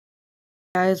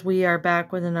Guys, we are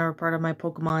back with another part of my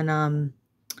Pokemon,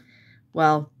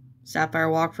 Sapphire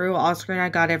Walk-through. Off screen, I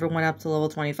got everyone up to level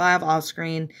 25. Off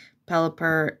screen,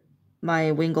 Pelipper,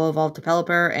 my Wingull evolved to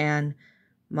Pelipper, and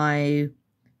my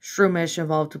Shroomish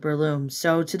evolved to Breloom.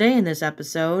 So today in this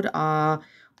episode,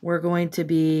 we're going to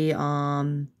be,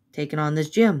 taking on this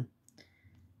gym.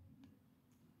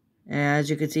 And as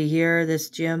you can see here, this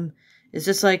gym is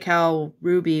just like how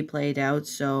Ruby played out,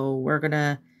 so we're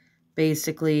gonna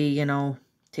basically,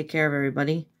 take care of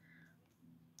everybody.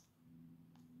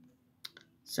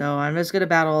 So I'm just going to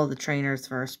battle all the trainers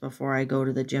first before I go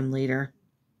to the gym leader.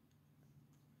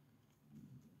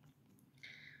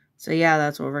 So yeah,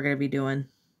 that's what we're going to be doing.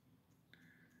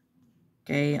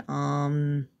 Okay,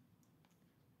 okay,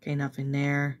 nothing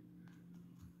there.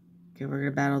 Okay, we're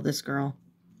going to battle this girl.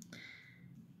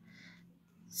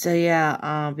 So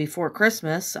yeah, before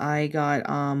Christmas, I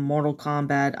got Mortal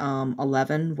Kombat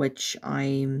 11, which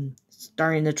I'm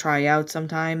starting to try out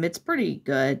sometime. It's pretty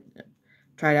good.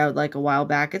 Tried out like a while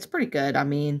back. It's pretty good. I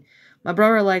mean, my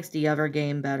brother likes the other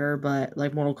game better, but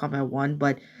like Mortal Kombat 1,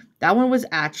 but that one was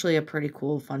actually a pretty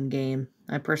cool, fun game.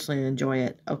 I personally enjoy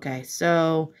it. Okay,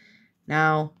 so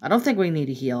now I don't think we need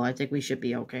to heal. I think we should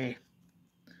be okay.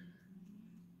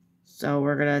 So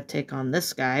we're going to take on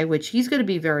this guy, which he's going to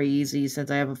be very easy since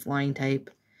I have a flying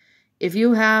type. If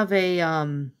you have a,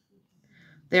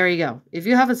 there you go. If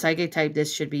you have a psychic type,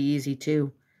 this should be easy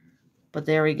too. But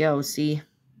there we go, see?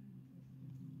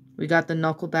 We got the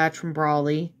Knuckle Badge from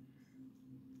Brawly.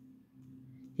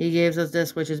 He gave us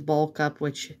this, which is Bulk Up,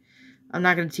 which I'm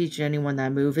not going to teach anyone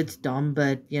that move. It's dumb,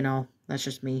 but, you know, that's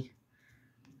just me.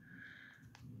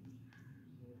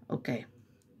 Okay.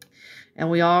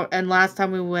 And last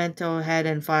time we went ahead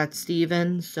and fought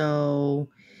Steven, so,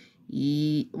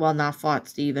 well, not fought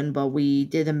Steven, but we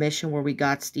did a mission where we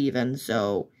got Steven,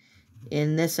 so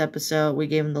in this episode, we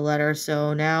gave him the letter,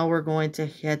 so now we're going to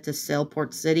head to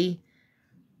Sailport City.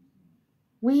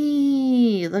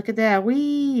 Whee! Look at that,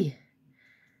 whee!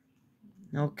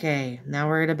 Okay, now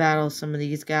we're going to battle some of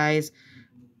these guys,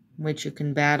 which you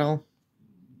can battle.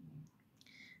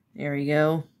 There we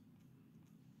go.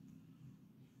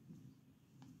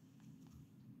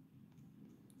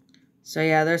 So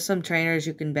yeah, there's some trainers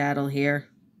you can battle here.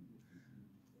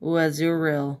 Ooh,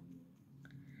 Azurill.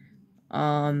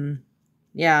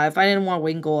 Yeah, if I didn't want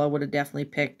Wingull, I would have definitely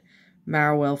picked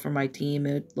Marowell for my team.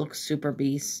 It looks super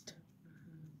beast.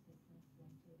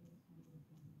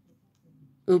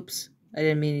 Oops, I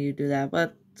didn't mean to do that,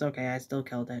 but it's okay, I still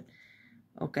killed it.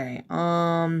 Okay,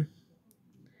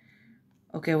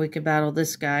 okay, we can battle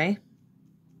this guy.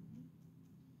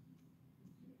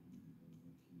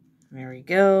 There we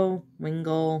go,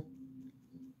 Wingull.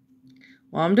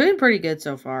 Well, I'm doing pretty good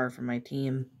so far for my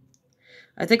team.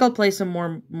 I think I'll play some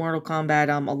more Mortal Kombat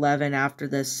 11 after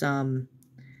this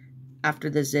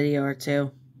video or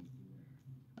two.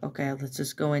 Okay, let's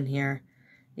just go in here.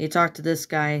 You talked to this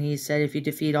guy and he said if you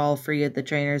defeat all 3 of the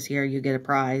trainers here, you get a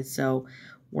prize. So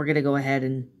we're going to go ahead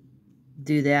and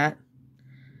do that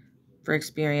for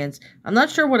experience. I'm not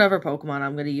sure what other Pokemon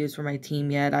I'm going to use for my team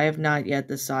yet. I have not yet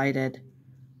decided.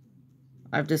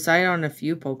 I've decided on a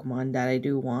few Pokemon that I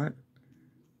do want.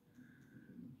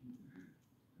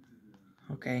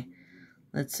 Okay,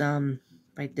 let's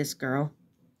fight this girl.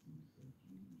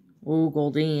 Ooh,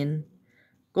 Goldeen.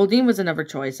 Goldeen was another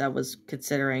choice I was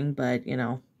considering, but, you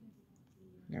know.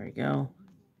 There we go.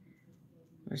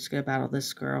 We're just gonna battle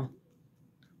this girl.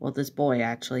 Well, this boy,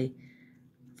 actually.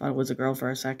 I thought it was a girl for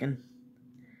a second.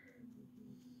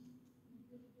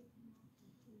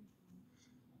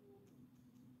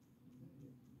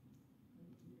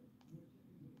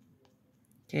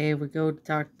 Okay, we go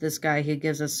talk to this guy. He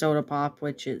gives us Soda Pop,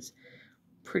 which is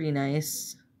pretty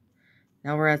nice.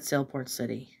 Now we're at Sailport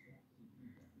City.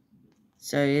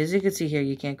 So, as you can see here,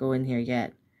 you can't go in here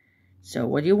yet. So,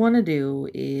 what you want to do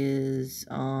is,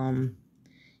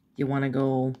 you want to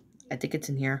go, I think it's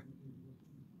in here.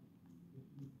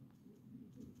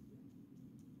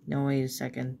 No, wait a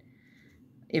second.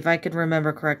 If I could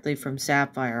remember correctly from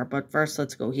Sapphire, but first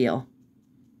let's go heal.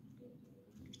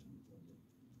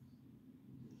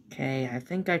 Okay, I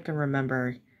think I can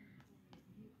remember.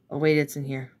 Oh, wait, it's in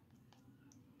here.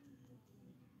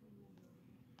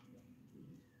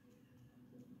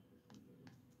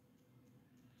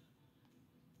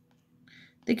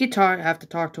 I think you have to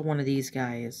talk to one of these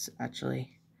guys,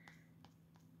 actually.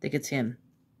 I think it's him.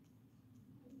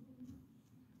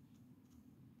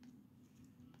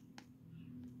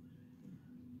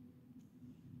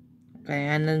 Okay,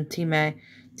 and then Team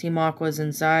Aqua's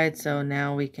inside, so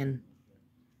now we can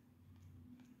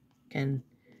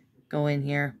go in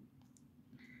here.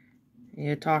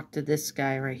 You talk to this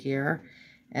guy right here.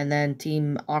 And then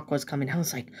Team Aqua's coming out. I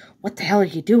was like, what the hell are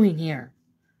you doing here?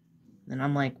 And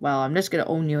I'm like, well, I'm just going to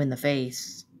own you in the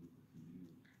face.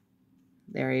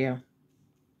 There you go.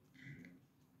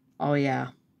 Oh, yeah.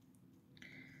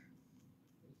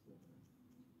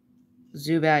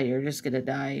 Zubat, you're just going to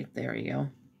die. There you go.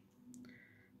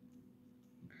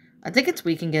 I think it's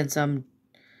weak against some...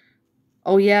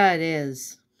 Oh, yeah, it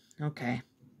is. Okay.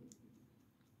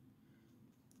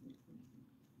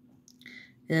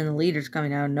 And then the leader's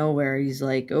coming out of nowhere. He's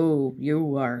like, oh,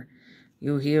 you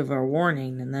have a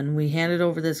warning. And then we handed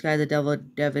over this guy, the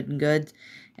Devin Goods.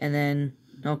 And then,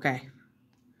 okay.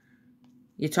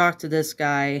 You talk to this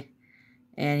guy,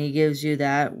 and he gives you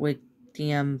that with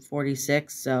TM46.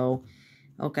 So,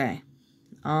 okay.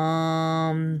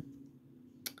 I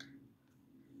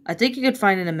think you could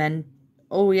find an amend.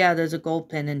 Oh, yeah, there's a gold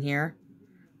pin in here.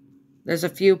 There's a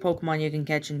few Pokemon you can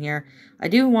catch in here. I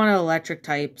do want an electric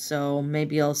type, so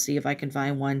maybe I'll see if I can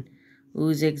find one.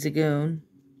 Ooh, Zigzagoon.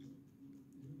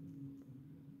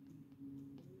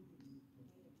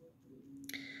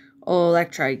 Oh,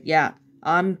 Electrite, yeah.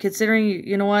 I'm considering,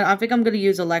 you know what? I think I'm going to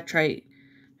use Electrite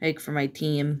for my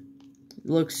team. It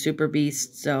looks super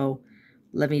beast, so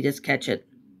let me just catch it.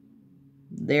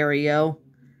 There we go.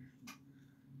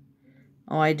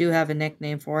 Oh, I do have a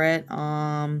nickname for it.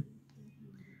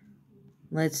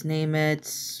 Let's name it...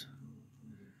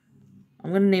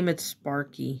 I'm going to name it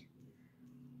Sparky.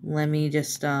 Let me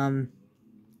just, well,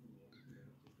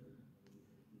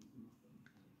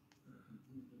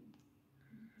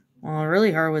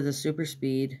 really hard with the super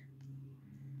speed.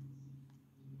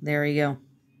 There we go.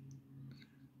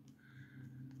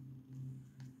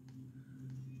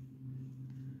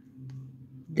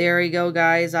 There we go,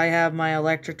 guys. I have my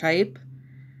electric type.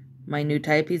 My new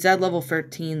type. He's at level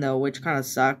 13, though, which kind of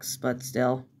sucks, but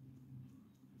still.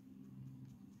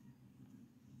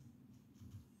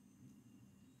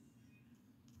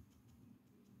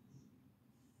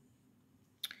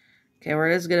 Okay,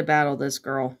 we're just gonna battle this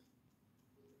girl.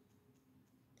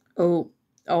 Oh,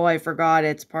 I forgot.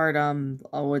 It's part,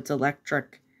 oh, it's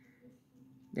electric.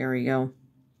 There we go.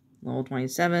 Level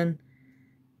 27.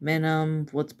 Minimum.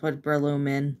 Let's put Breloom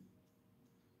in.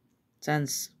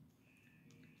 Since.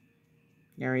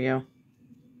 There we go.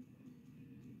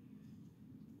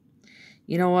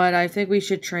 You know what? I think we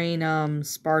should train,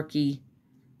 Sparky.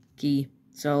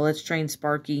 So let's train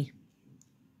Sparky.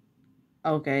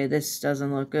 Okay, this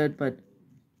doesn't look good, but...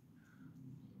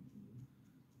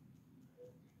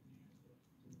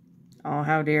 Oh,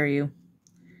 how dare you.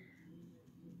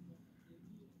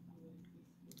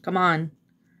 Come on.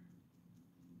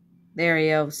 There you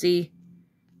go. See?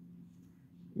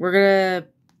 We're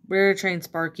gonna train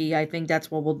Sparky. I think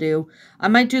that's what we'll do. I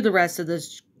might do the rest of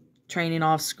this training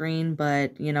off screen,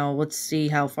 but, you know, let's see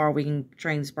how far we can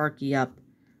train Sparky up.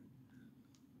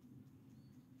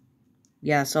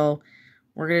 Yeah, so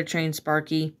we're gonna train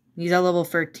Sparky. He's at level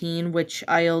 13, which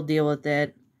I'll deal with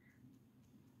it.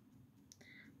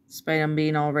 Despite him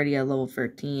being already at level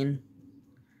 13.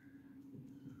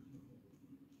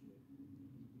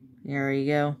 There you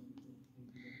go.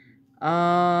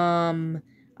 I'm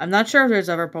not sure if there's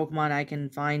other Pokemon I can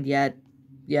find yet,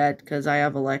 because I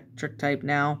have electric type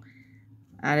now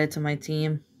added to my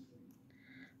team.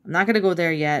 I'm not gonna go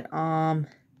there yet.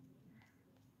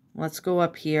 Let's go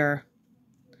up here.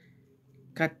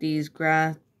 Cut these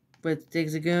grass with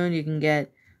Zigzagoon. You can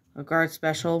get a guard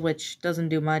special, which doesn't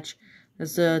do much.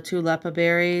 There's the 2 Lepa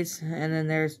berries, and then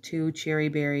there's 2 cherry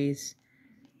berries.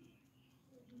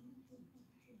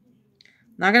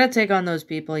 Not gonna take on those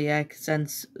people yet,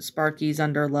 since Sparky's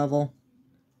under level.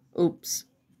 Oops.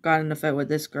 Got in a fight with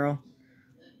this girl.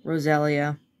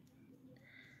 Roselia.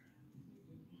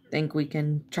 Think we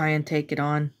can try and take it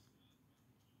on.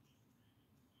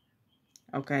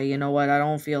 Okay, you know what? I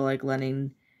don't feel like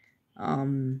letting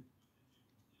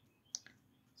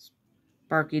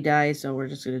Sparky die, so we're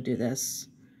just gonna do this.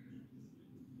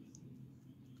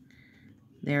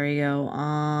 There we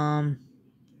go.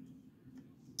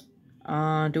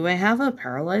 Do I have a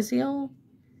Paralyze Heal?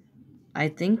 I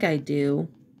think I do.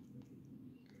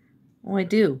 Oh, I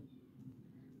do.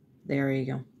 There you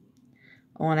go.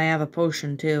 Oh, and I have a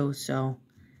potion too, so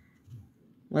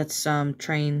let's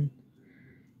train.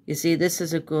 You see, this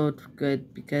is a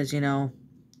good because, you know.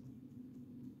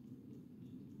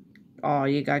 Oh,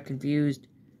 you got confused.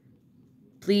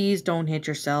 Please don't hit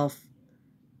yourself.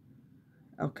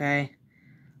 Okay.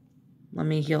 Let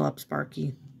me heal up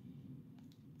Sparky.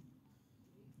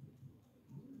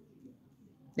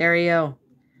 There you go.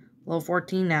 Level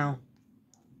 14 now.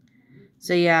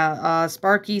 So yeah,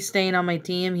 Sparky's staying on my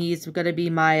team. He's going to be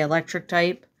my electric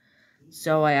type.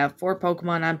 So I have 4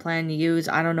 Pokemon I'm planning to use.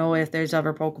 I don't know if there's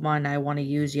other Pokemon I want to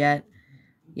use yet.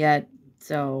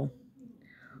 So,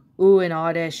 ooh, an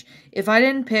Oddish. If I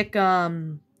didn't pick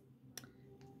Breloom,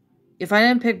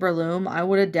 I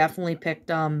would have definitely picked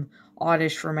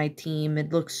Oddish for my team.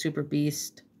 It looks super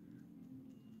beast.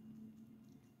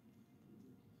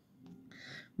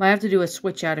 Might have to do a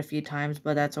switch out a few times,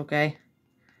 but that's okay.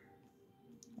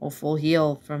 Oh, full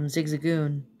heal from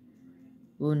Zigzagoon.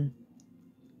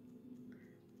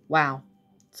 Wow.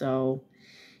 So,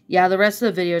 yeah, the rest of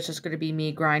the video is just going to be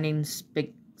me grinding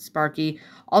Big Sparky.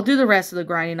 I'll do the rest of the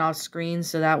grinding off screen,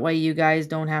 so that way you guys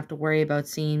don't have to worry about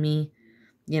seeing me,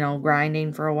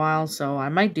 grinding for a while. So, I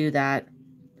might do that.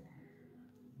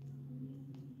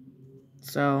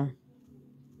 So,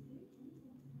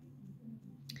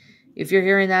 if you're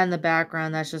hearing that in the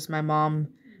background, that's just my mom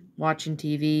watching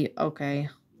TV. Okay.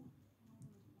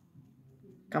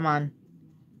 Come on.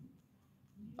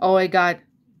 Oh,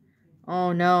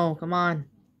 oh no, come on.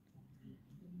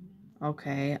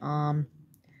 Okay,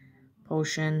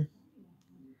 potion.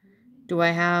 Do I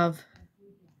have...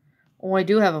 Oh, I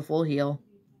do have a full heal.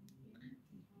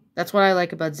 That's what I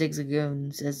like about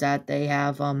Zigzagoons, is that they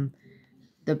have,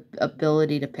 the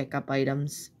ability to pick up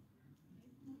items.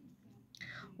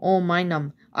 Oh, mind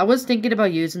them. I was thinking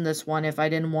about using this one if I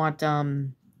didn't want,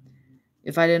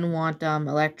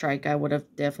 Electrike, I would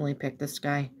have definitely picked this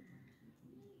guy.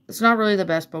 It's not really the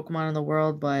best Pokemon in the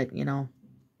world, but,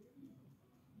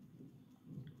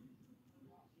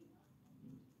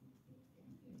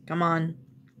 Come on.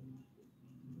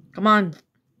 Come on.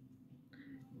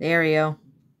 There we go.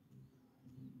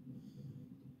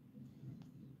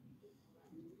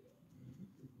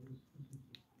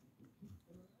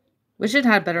 Wish it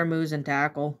had better moves and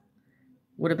tackle.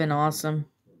 Would have been awesome.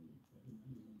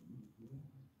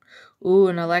 Ooh,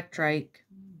 an Electrike.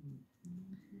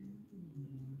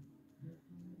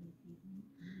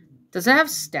 Does it have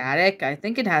static? I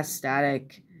think it has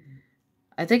static.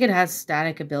 I think it has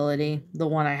static ability. The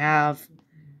one I have.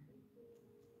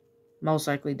 Most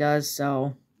likely does,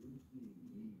 so.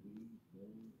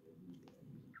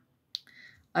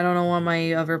 I don't know what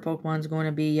my other Pokemon's going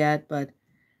to be yet, but.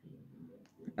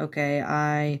 Okay,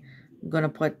 I'm going to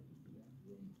put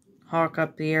Hawk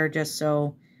up here just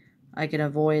so I can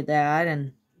avoid that.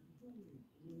 And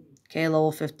okay,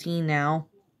 level 15 now.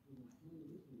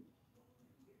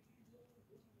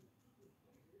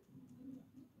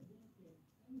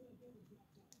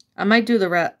 I might do the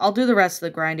rest. I'll do the rest of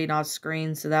the grinding off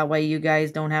screen, so that way you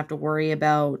guys don't have to worry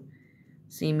about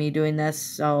seeing me doing this.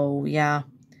 So yeah,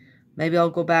 maybe I'll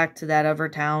go back to that other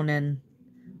town and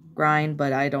grind,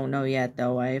 but I don't know yet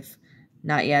though. I've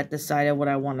not yet decided what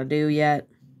I want to do yet.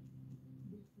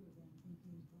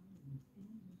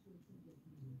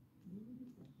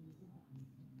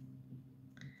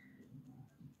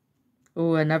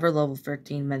 Ooh, another level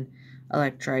 13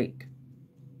 Electrike.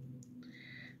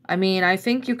 I mean, I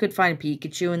think you could find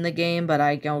Pikachu in the game, but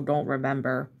I don't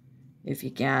remember if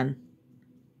you can.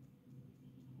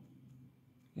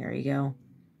 Here you go.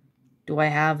 Do I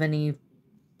have any...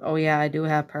 Oh yeah, I do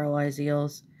have Paralyzed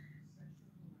Eels.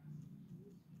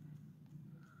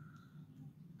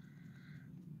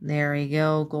 There we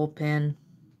go, gold pin.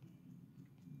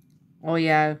 Oh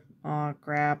yeah, oh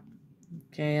crap.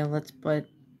 Okay, let's put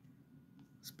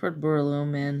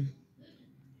Breloom in.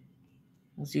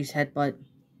 Let's use Headbutt.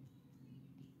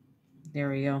 There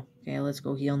we go. Okay, let's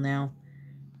go heal now.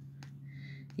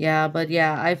 Yeah, but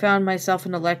yeah, I found myself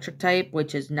an electric type,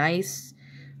 which is nice.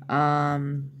 I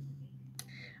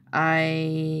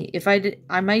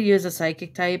might use a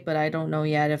psychic type, but I don't know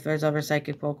yet if there's other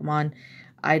psychic Pokemon.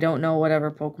 I don't know whatever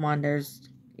Pokemon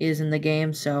is in the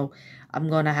game, so I'm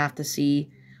going to have to see.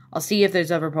 I'll see if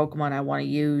there's other Pokemon I want to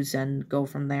use and go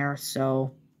from there.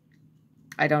 So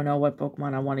I don't know what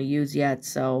Pokemon I want to use yet,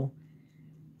 so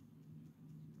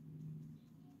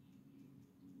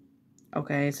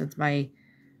okay, since my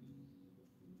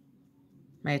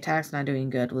attack's not doing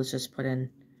good, let's just put in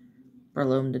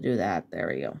Breloom to do that.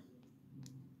 There we go.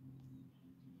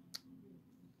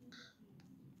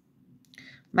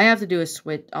 Might have to do a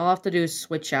switch. I'll have to do a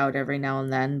switch out every now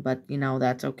and then, but,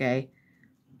 that's okay.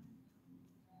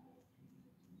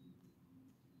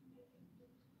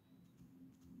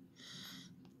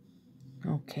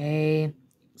 Okay.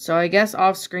 So I guess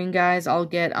off screen, guys, I'll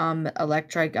get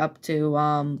Electrike up to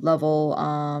level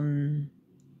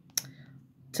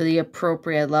to the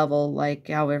appropriate level, like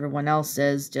how everyone else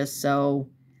is, just so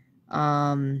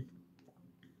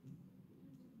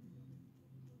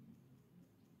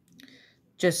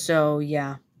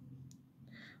yeah.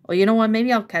 Well, you know what?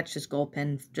 Maybe I'll catch this gold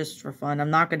pin just for fun. I'm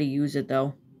not going to use it,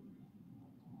 though.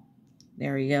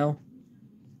 There we go.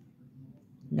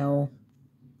 No.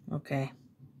 Okay.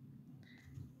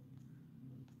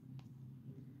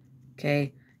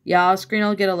 Okay. Yeah, off screen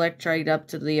I'll get Electrite up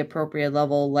to the appropriate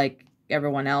level like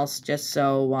everyone else, just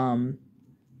so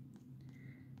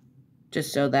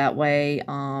that way,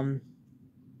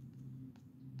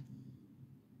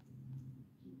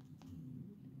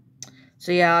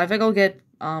 so yeah, I think I'll get,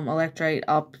 Electrite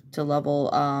up to level,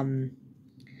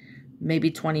 maybe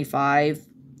 25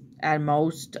 at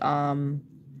most,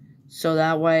 so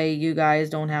that way you guys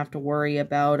don't have to worry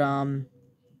about,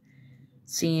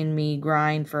 seeing me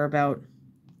grind for about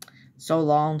so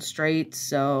long straight,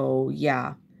 so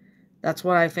yeah, that's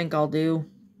what I think I'll do.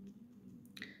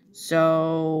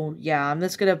 So, yeah, I'm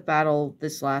just gonna battle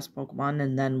this last Pokemon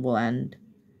and then we'll end.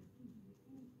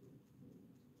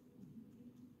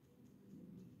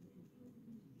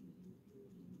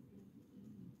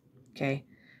 Okay.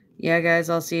 Yeah, guys,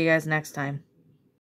 I'll see you guys next time.